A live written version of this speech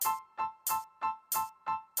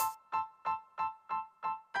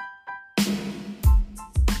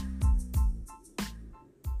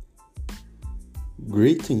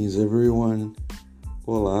Greetings everyone!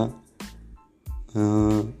 Olá,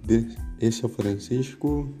 esse é o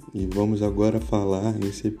Francisco e vamos agora falar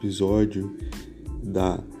nesse episódio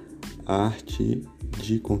da arte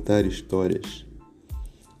de contar histórias.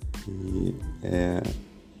 E é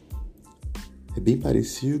bem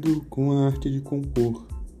parecido com a arte de compor,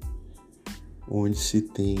 onde se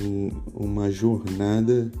tem uma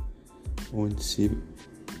jornada, onde se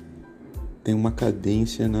tem uma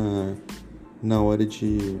cadência na hora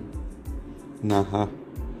de narrar.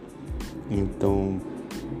 Então,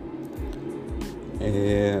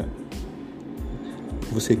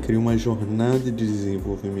 você cria uma jornada de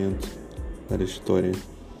desenvolvimento para a história.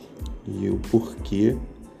 E o porquê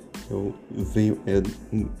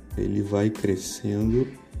ele vai crescendo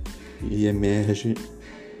e emerge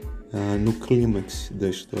no clímax da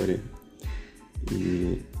história.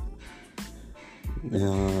 E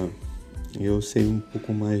eu sei um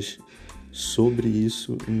pouco mais sobre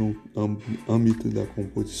isso no âmbito da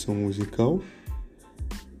composição musical,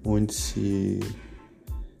 onde se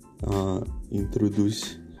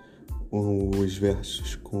introduz os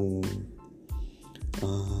versos com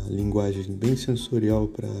a linguagem bem sensorial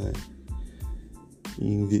para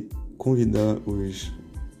convidar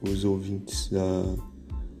os ouvintes a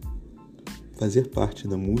fazer parte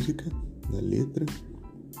da música, da letra,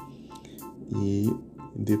 e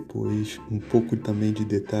depois um pouco também de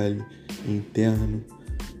detalhe interno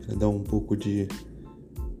para dar um pouco de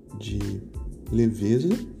leveza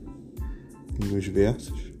nos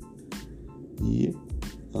versos. E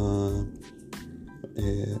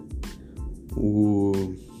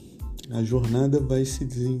a jornada vai se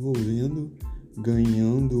desenvolvendo,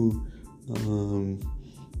 ganhando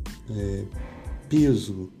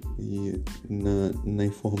peso e na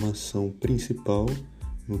informação principal,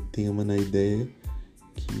 no tema, na ideia,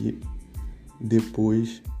 que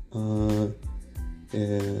depois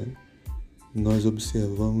nós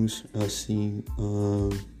observamos assim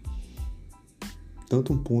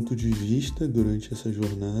tanto um ponto de vista durante essa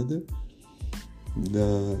jornada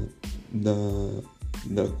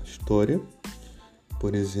da história,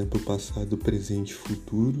 por exemplo, passado, presente e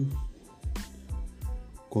futuro,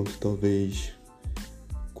 quanto talvez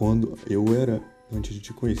quando eu era antes de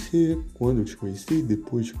te conhecer, quando eu te conheci,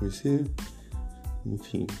 depois de te conhecer,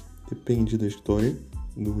 enfim, depende da história,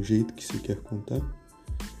 do jeito que se quer contar.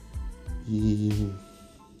 E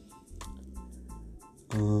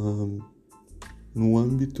no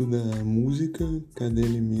âmbito da música, cada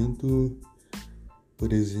elemento,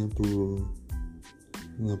 por exemplo,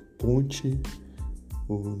 na ponte,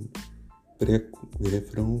 o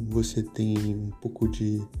pré-refrão, você tem um pouco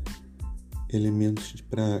de elementos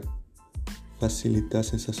para facilitar a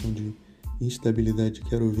sensação de instabilidade.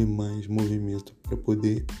 Quero ouvir mais movimento para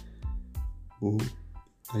poder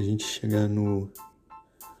a gente chegar no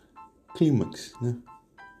clímax, né?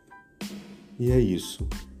 E é isso.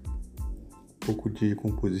 Um pouco de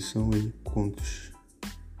composição e contos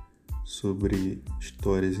sobre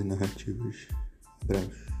histórias e narrativas.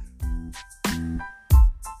 Abraço.